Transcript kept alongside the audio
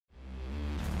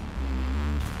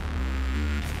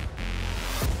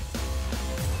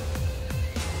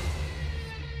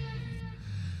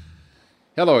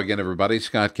Hello again, everybody.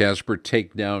 Scott Casper,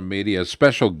 Takedown Media.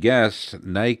 Special guest,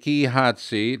 Nike Hot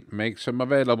Seat, makes him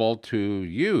available to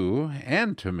you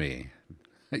and to me.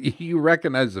 You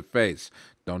recognize the face.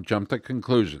 Don't jump to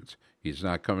conclusions. He's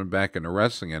not coming back into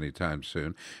wrestling anytime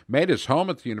soon. Made his home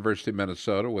at the University of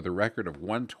Minnesota with a record of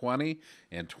 120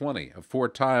 and 20, a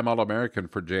four-time All-American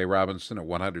for Jay Robinson at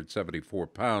 174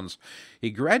 pounds. He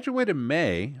graduated in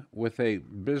May with a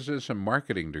business and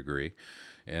marketing degree,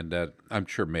 and I'm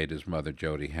sure made his mother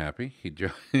Jody happy. He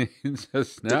joins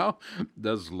us now,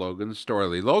 does Logan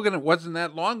Storley. Logan, it wasn't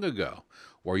that long ago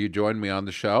where you joined me on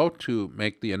the show to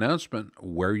make the announcement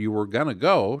where you were going to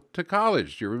go to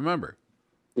college. Do you remember?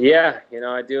 Yeah,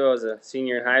 I do. I was a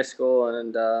senior in high school,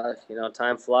 and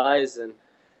time flies, and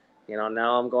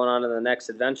now I'm going on to the next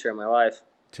adventure in my life.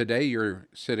 Today you're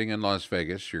sitting in Las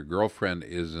Vegas. Your girlfriend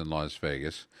is in Las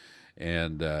Vegas,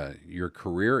 and your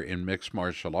career in mixed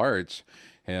martial arts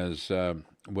has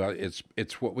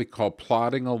it's what we call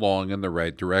plodding along in the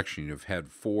right direction. You've had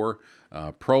four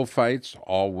pro fights,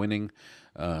 all winning.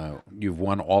 You've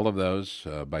won all of those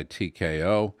by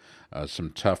TKO.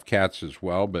 Some tough cats as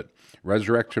well, but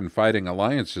Resurrection Fighting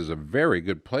Alliance is a very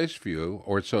good place for you,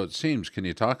 or so it seems. Can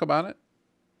you talk about it?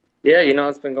 Yeah,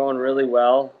 it's been going really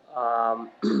well.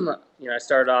 I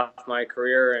started off my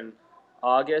career in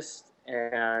August,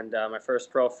 and my first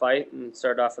pro fight, and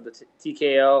started off with the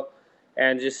TKO,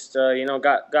 and just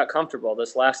got comfortable.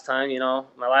 This last time,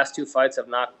 my last two fights, I've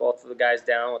knocked both of the guys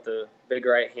down with a big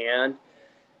right hand.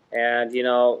 And,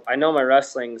 I know my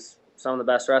wrestling's some of the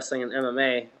best wrestling in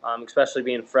MMA, especially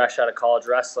being fresh out of college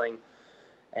wrestling.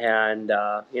 And,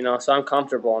 so I'm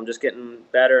comfortable. I'm just getting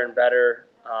better and better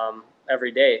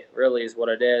every day, really, is what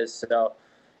it is. So,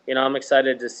 I'm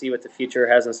excited to see what the future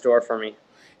has in store for me.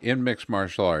 In mixed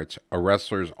martial arts, a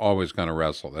wrestler's always going to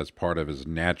wrestle. That's part of his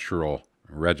natural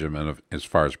regimen of, as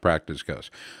far as practice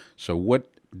goes. So, what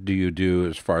do you do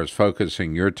as far as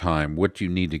focusing your time? What do you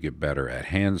need to get better at?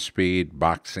 Hand speed,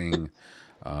 boxing,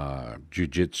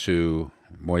 jiu-jitsu,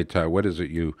 Muay Thai. What is it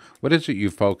you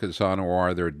focus on, or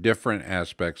are there different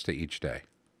aspects to each day?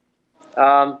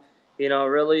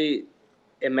 Really,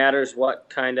 it matters what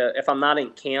kind of. If I'm not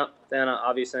in camp, then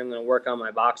obviously I'm going to work on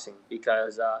my boxing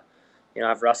because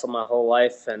I've wrestled my whole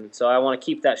life, and so I want to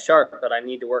keep that sharp. But I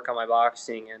need to work on my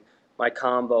boxing and my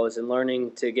combos and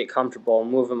learning to get comfortable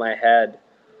and moving my head.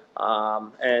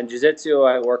 And jiu-jitsu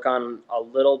I work on a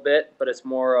little bit, but it's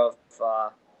more of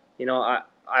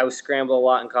I was scrambled a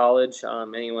lot in college.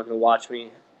 Anyone who watched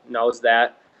me knows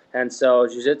that. And so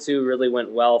jiu-jitsu really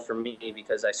went well for me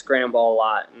because I scramble a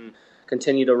lot and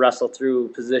continue to wrestle through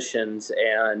positions.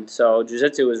 And so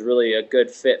jiu-jitsu is really a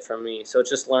good fit for me. So it's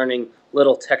just learning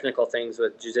little technical things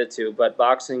with jiu-jitsu. But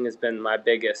boxing has been my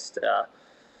biggest,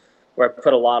 where I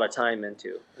put a lot of time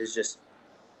into, is just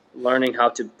learning how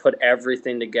to put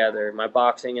everything together, my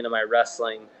boxing into my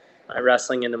wrestling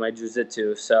into my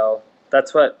jiu-jitsu. So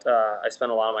that's what I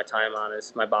spend a lot of my time on,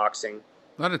 is my boxing.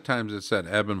 A lot of times it's that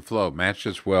ebb and flow.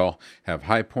 Matches well, have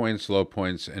high points, low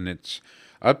points, and it's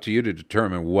up to you to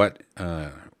determine what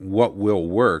will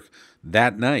work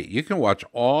that night. You can watch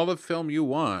all the film you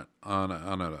want on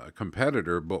a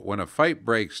competitor, but when a fight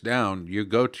breaks down, you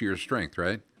go to your strength,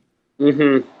 right?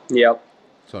 Yep.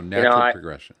 So You know, natural I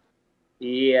progression.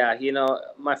 yeah,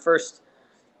 my first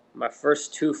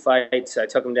two fights, I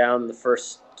took them down the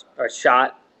first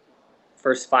shot,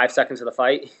 first 5 seconds of the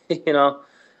fight.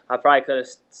 I probably could have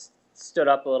stood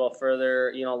up a little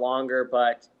further, longer,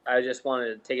 but I just wanted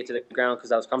to take it to the ground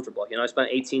because I was comfortable. I spent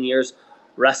 18 years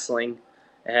wrestling,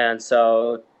 and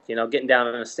so getting down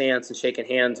in a stance and shaking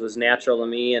hands was natural to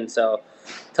me, and so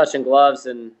touching gloves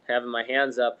and having my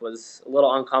hands up was a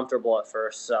little uncomfortable at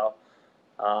first. So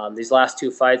these last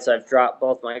two fights, I've dropped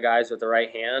both my guys with the right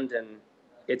hand, and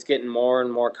it's getting more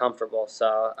and more comfortable.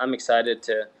 So I'm excited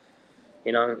to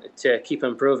keep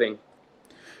improving.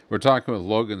 We're talking with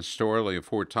Logan Storley, a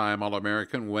four-time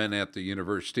All-American, win at the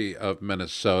University of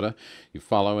Minnesota. You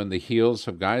follow in the heels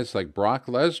of guys like Brock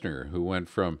Lesnar, who went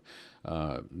from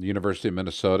the University of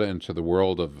Minnesota into the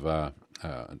world of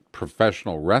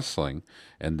professional wrestling,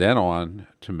 and then on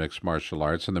to mixed martial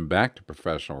arts, and then back to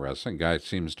professional wrestling. Guy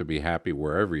seems to be happy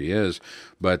wherever he is.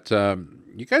 But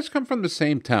you guys come from the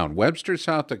same town, Webster,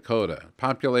 South Dakota.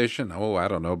 Population, oh, I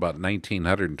don't know, about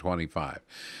 1,925.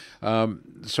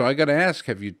 So I got to ask: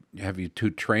 have you two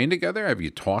trained together? Have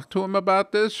you talked to him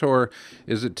about this, or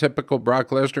is it typical Brock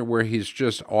Lesnar where he's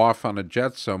just off on a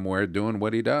jet somewhere doing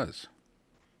what he does?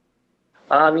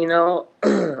 I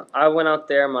went out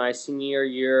there my senior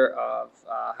year of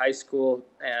high school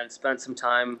and spent some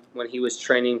time when he was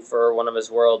training for one of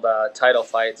his world title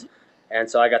fights, and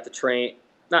so I got to train.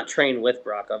 not train with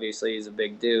Brock. Obviously, he's a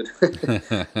big dude,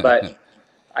 but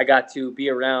I got to be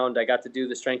around. I got to do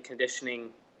the strength conditioning.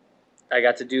 I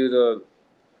got to do the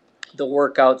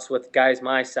workouts with guys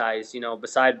my size,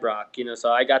 beside Brock,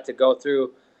 so I got to go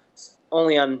through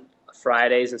only on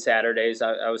Fridays and Saturdays.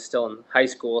 I was still in high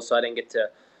school, so I didn't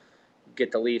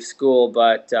get to leave school,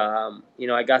 but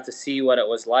I got to see what it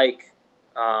was like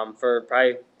for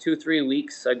probably 2-3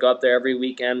 weeks. I'd go up there every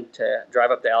weekend to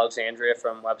drive up to Alexandria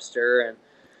from Webster and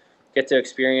get to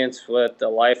experience what the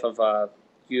life of a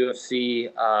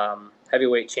UFC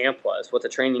heavyweight champ was, what the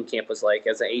training camp was like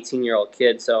as an 18-year-old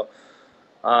kid. So,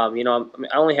 I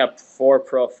only have 4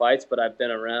 pro fights, but I've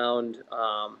been around,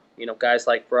 guys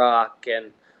like Brock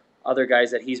and other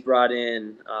guys that he's brought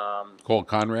in. Cole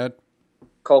Conrad?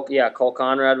 Cole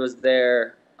Conrad was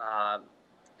there.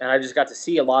 And I just got to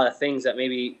see a lot of things that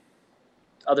maybe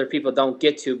other people don't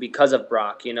get to because of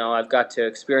Brock. I've got to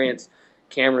experience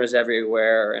cameras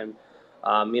everywhere and,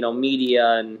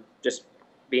 media, and just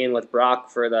being with Brock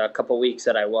for the couple weeks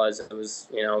that it was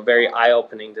very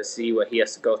eye-opening to see what he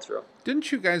has to go through.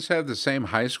 Didn't you guys have the same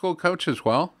high school coach as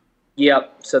well?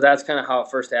 Yep. So that's kind of how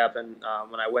it first happened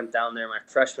when I went down there my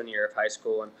freshman year of high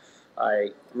school, and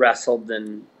I wrestled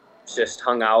and just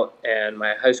hung out, and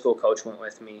my high school coach went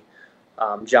with me,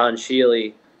 John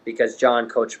Sheely, because John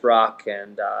coached Brock,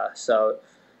 and so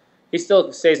he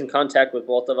still stays in contact with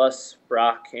both of us,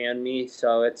 Brock and me,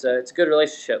 so it's a good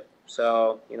relationship.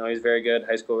 So, he's a very good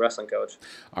high school wrestling coach.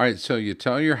 All right, so you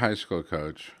tell your high school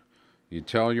coach, you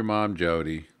tell your mom,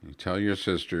 Jody, you tell your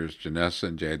sisters, Janessa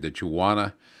and Jade, that you want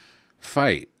to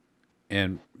fight.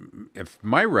 And if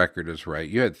my record is right,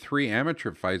 you had 3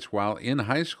 amateur fights while in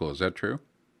high school. Is that true?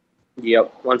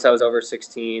 Yep. Once I was over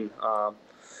 16, I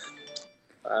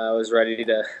was ready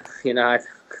to, I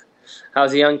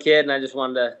was a young kid and I just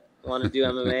wanted to do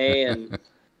MMA, and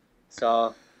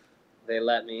so they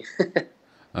let me.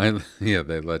 Yeah,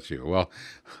 they let you. Well,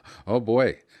 oh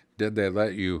boy, did they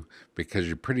let you, because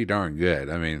you're pretty darn good.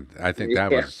 I mean, I think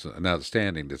that was an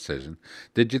outstanding decision.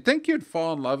 Did you think you'd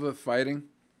fall in love with fighting?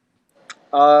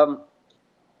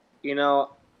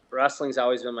 Wrestling's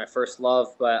always been my first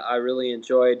love, but I really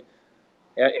enjoyed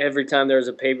every time there was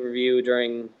a pay-per-view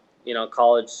during,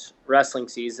 college wrestling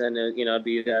season. It'd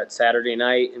be that Saturday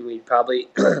night, and we'd probably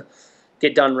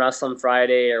get done wrestling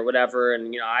Friday or whatever.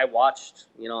 And, I watched,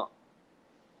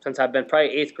 since I've been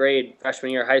probably 8th grade,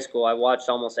 freshman year of high school, I watched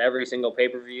almost every single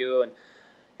pay-per-view. And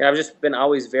I've just been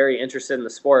always very interested in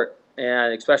the sport,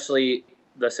 and especially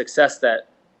the success that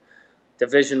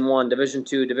Division I, Division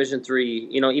II, Division III,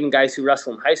 even guys who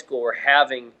wrestle in high school were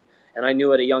having. And I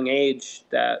knew at a young age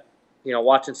that,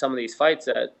 watching some of these fights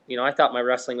that, I thought my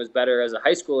wrestling was better as a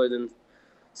high schooler than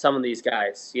some of these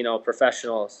guys,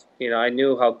 professionals. I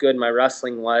knew how good my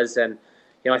wrestling was, and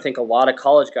I think a lot of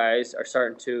college guys are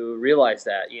starting to realize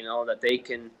that, that they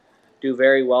can do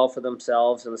very well for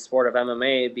themselves in the sport of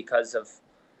MMA because of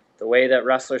the way that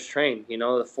wrestlers train. The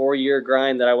 4-year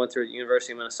grind that I went through at the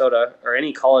University of Minnesota, or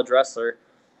any college wrestler,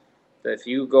 that if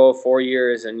you go 4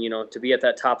 years and, to be at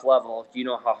that top level,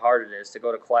 how hard it is to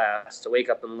go to class, to wake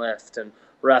up and lift and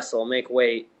wrestle, make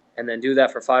weight, and then do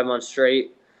that for 5 months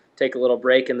straight, take a little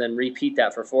break, and then repeat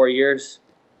that for 4 years.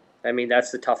 I mean, that's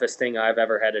the toughest thing I've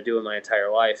ever had to do in my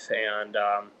entire life. And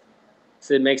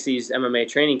so it makes these MMA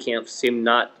training camps seem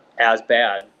not as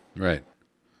bad. Right.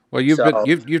 Well,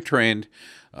 you've trained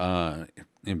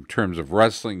in terms of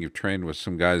wrestling. You've trained with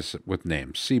some guys with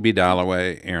names: CB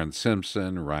Dalloway, Aaron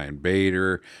Simpson, Ryan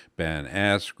Bader, Ben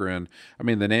Askren. I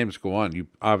mean, the names go on. You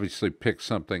obviously picked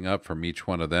something up from each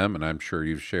one of them, and I'm sure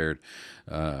you've shared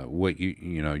what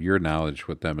your knowledge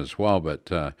with them as well.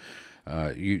 But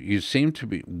you seem to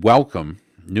be welcome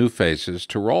new faces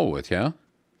to roll with, yeah?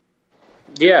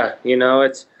 Yeah,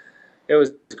 it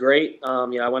was great.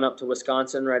 I went up to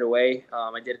Wisconsin right away.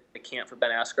 I did a camp for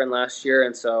Ben Askren last year,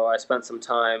 and so I spent some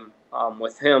time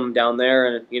with him down there.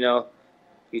 And,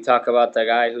 you talk about the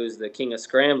guy who's the king of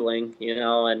scrambling,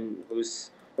 and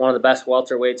who's one of the best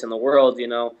welterweights in the world,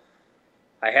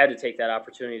 I had to take that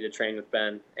opportunity to train with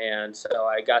Ben. And so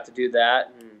I got to do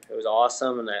that, and it was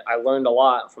awesome. And I learned a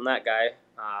lot from that guy.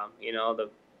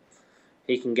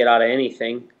 He can get out of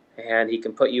anything, and he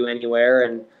can put you anywhere,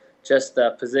 and just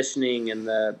the positioning and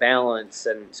the balance.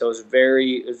 And so it was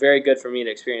very good for me to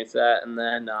experience that. And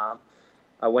then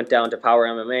I went down to Power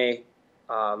MMA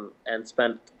and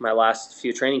spent my last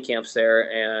few training camps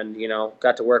there, and,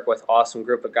 got to work with awesome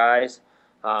group of guys,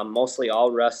 mostly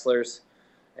all wrestlers.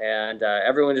 And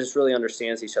everyone just really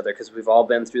understands each other because we've all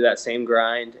been through that same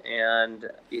grind. And,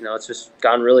 it's just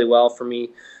gone really well for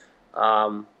me.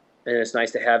 And it's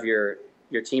nice to have your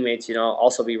your teammates,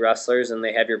 also be wrestlers and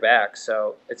they have your back.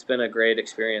 So it's been a great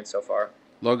experience so far.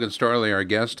 Logan Storley, our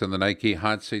guest in the Nike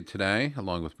Hot Seat today,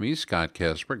 along with me, Scott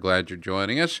Casper. Glad you're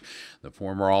joining us. The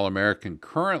former All-American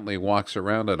currently walks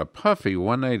around at a puffy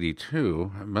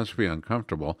 192. It must be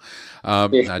uncomfortable.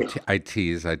 I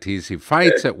tease. He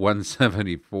fights at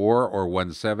 174 or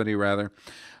 170 rather.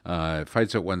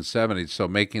 Fights at 170. So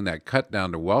making that cut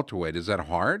down to welterweight, is that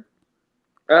hard?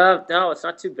 No, it's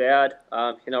not too bad.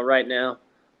 Right now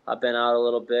I've been out a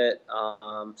little bit.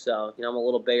 So I'm a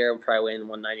little bigger. I'm probably weighing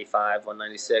 195,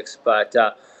 196. But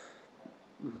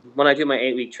when I do my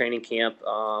 8-week training camp,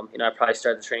 I probably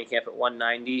start the training camp at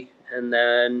 190, and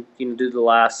then do the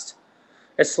last.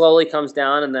 It slowly comes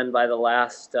down, and then by the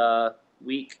last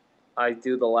week, I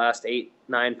do the last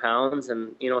 8-9 pounds,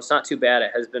 and it's not too bad.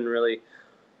 It's been really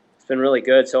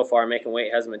good so far. Making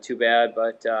weight hasn't been too bad,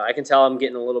 but I can tell I'm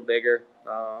getting a little bigger.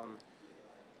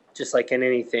 Just like in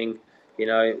anything,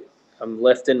 I'm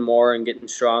lifting more and getting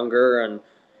stronger, and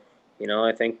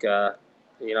I think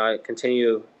I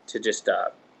continue to just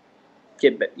I'm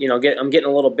getting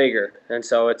a little bigger, and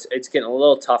so it's getting a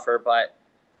little tougher, but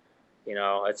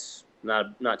it's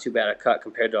not too bad a cut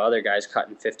compared to other guys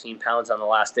cutting 15 pounds on the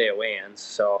last day of weigh-ins.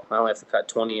 So I only have to cut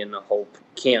 20 in the whole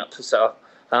camp, so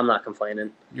I'm not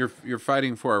complaining. You're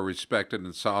fighting for a respected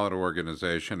and solid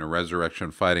organization, a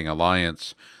Resurrection Fighting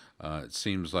Alliance. It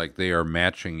seems like they are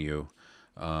matching you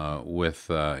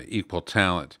with equal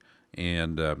talent,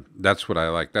 and that's what I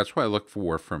like. That's what I look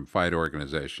for from fight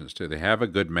organizations. Do they have a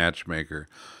good matchmaker?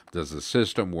 Does the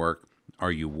system work?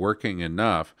 Are you working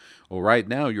enough? Well, right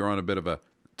now you're on a bit of a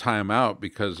timeout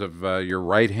because of your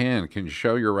right hand. Can you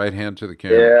show your right hand to the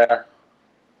camera? Yeah.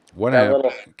 What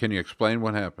happened? Can you explain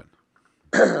what happened?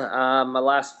 My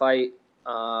last fight,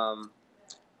 I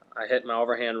hit my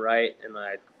overhand right, and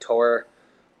I tore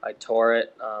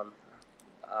it on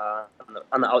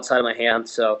the outside of my hand.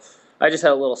 So I just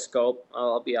had a little scope.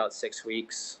 I'll be out 6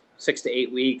 to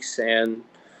 8 weeks, and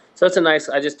so it's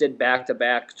I just did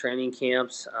back-to-back training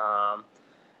camps,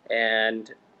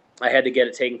 and I had to get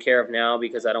it taken care of now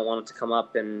because I don't want it to come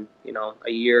up in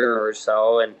a year or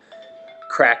so and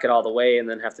crack it all the way and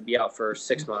then have to be out for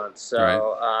 6 months. So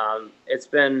right. It's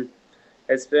been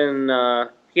it's been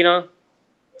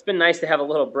nice to have a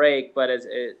little break, but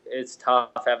it's tough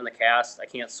having the cast. I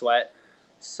can't sweat.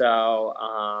 So,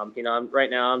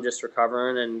 right now I'm just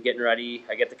recovering and getting ready.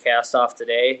 I get the cast off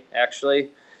today,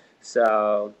 actually.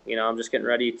 So, I'm just getting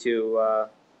ready to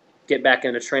get back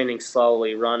into training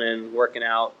slowly, running, working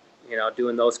out,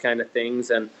 doing those kind of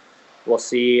things. And we'll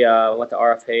see what the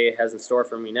RFA has in store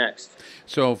for me next.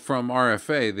 So from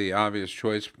RFA, the obvious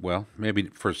choice, well, maybe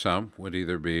for some, would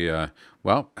either be, I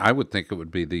would think it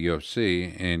would be the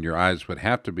UFC, and your eyes would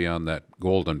have to be on that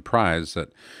golden prize, that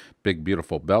big,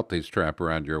 beautiful belt they strap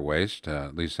around your waist.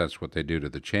 At least that's what they do to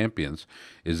the champions.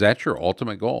 Is that your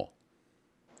ultimate goal?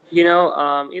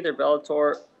 Either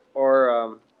Bellator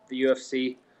or the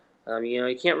UFC.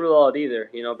 You can't rule out either.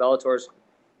 Bellator's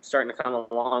starting to come a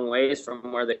long ways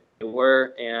from where they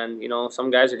were, and some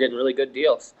guys are getting really good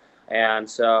deals. And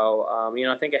so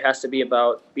I think it has to be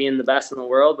about being the best in the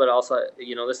world, but also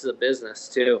this is a business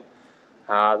too.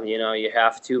 You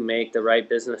have to make the right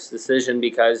business decision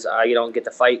because you don't get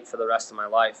to fight for the rest of my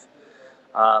life.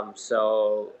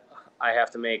 So I have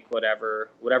to make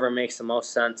whatever makes the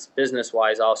most sense business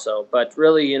wise also. But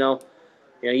really, you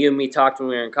and me talked when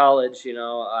we were in college,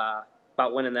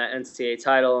 about winning that NCAA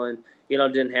title, and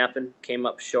it didn't happen. Came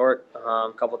up short a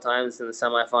couple times in the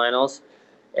semifinals,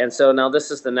 and so now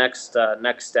this is the next step.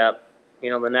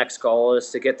 The next goal is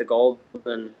to get the gold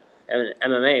in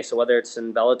MMA. So whether it's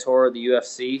in Bellator or the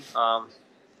UFC,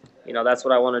 that's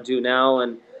what I want to do now,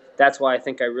 and that's why I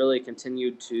think I really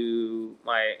continued into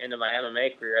my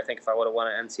MMA career. I think if I would have won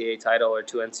an NCAA title or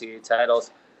 2 NCAA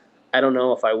titles, I don't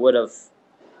know if I would have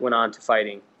went on to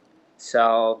fighting.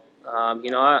 So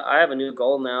I have a new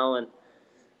goal now, and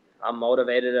I'm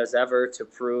motivated as ever to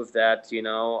prove that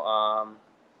I'm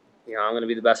going to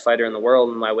be the best fighter in the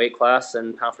world in my weight class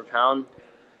and pound for pound.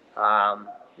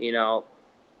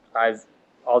 I've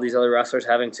all these other wrestlers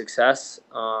having success.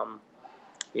 I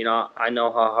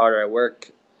know how hard I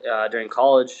work during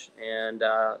college, and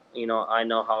I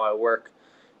know how I work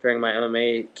during my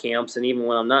MMA camps and even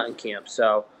when I'm not in camp.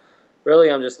 So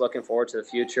really, I'm just looking forward to the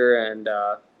future and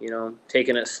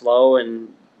taking it slow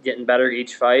and getting better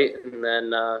each fight, and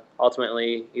then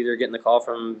ultimately either getting the call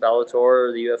from Bellator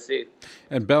or the UFC.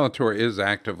 And Bellator is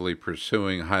actively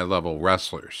pursuing high-level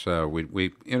wrestlers.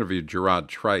 We interviewed Gerard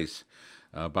Trice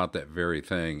about that very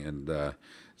thing, and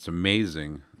it's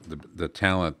amazing the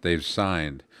talent they've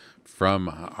signed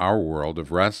from our world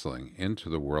of wrestling into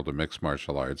the world of mixed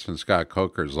martial arts. And Scott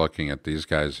Coker is looking at these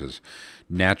guys as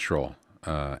natural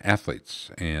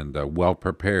athletes and well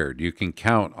prepared. You can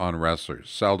count on wrestlers.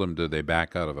 Seldom do they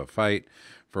back out of a fight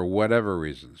for whatever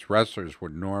reasons. Wrestlers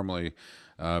would normally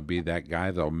be that guy.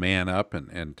 They'll man up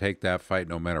and take that fight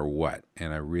no matter what.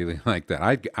 And I really like that.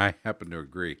 I happen to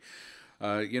agree.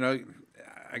 You know,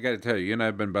 I got to tell you, you and I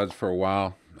have been buds for a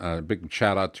while. Big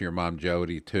shout out to your mom,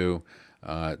 Jody, too.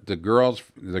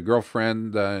 The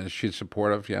girlfriend, she's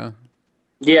supportive, yeah?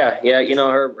 Yeah. You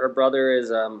know, her brother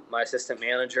is my assistant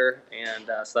manager, and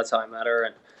so that's how I met her.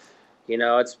 And you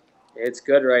know, it's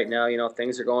good right now. You know,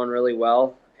 things are going really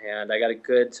well, and I got a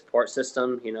good support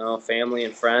system. You know, family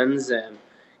and friends, and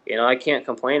you know, I can't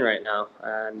complain right now.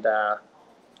 And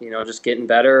you know, just getting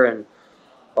better, and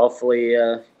hopefully,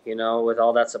 you know, with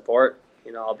all that support,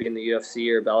 you know, I'll be in the UFC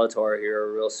or Bellator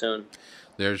here real soon.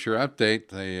 There's your update.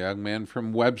 The young man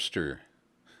from Webster.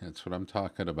 That's what I'm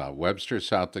talking about. Webster,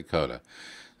 South Dakota.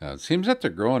 It seems that they're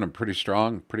growing and pretty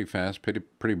strong, pretty fast,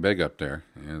 pretty big up there.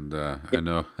 And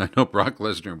I know Brock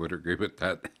Lesnar would agree with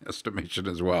that estimation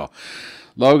as well.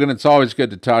 Logan, it's always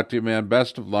good to talk to you, man.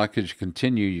 Best of luck as you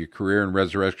continue your career in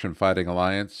Resurrection Fighting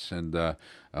Alliance. And I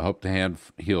hope the hand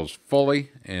heals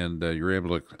fully and you're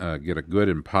able to get a good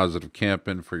and positive camp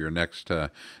in for your next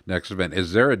event.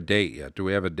 Is there a date yet? Do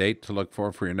we have a date to look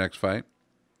for your next fight?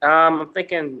 I'm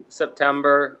thinking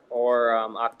September or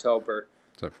October,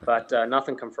 but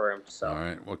nothing confirmed. So. All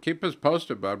right. Well, keep us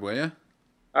posted, bud, will you?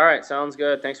 All right. Sounds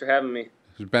good. Thanks for having me.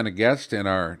 Who's been a guest in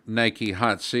our Nike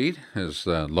hot seat is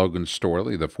Logan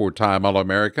Storley, the four-time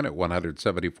All-American at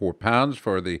 174 pounds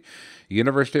for the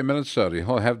University of Minnesota.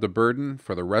 He'll have the burden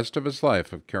for the rest of his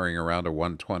life of carrying around a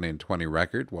 120-20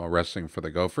 record while wrestling for the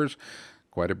Gophers.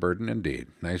 Quite a burden indeed.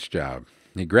 Nice job.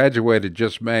 He graduated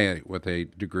just May with a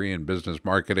degree in business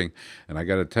marketing, and I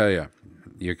got to tell you,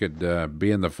 you could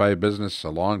be in the fight business a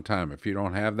long time. If you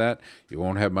don't have that, you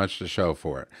won't have much to show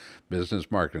for it. Business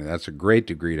marketing, that's a great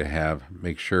degree to have.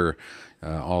 Make sure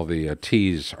all the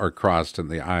T's are crossed and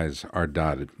the I's are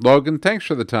dotted. Logan, thanks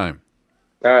for the time.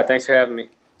 All right, thanks for having me.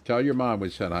 Tell your mom we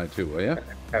said hi too, will you?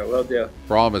 I will do.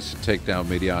 For all of us at Takedown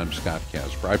Media, I'm Scott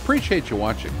Casper. I appreciate you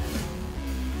watching.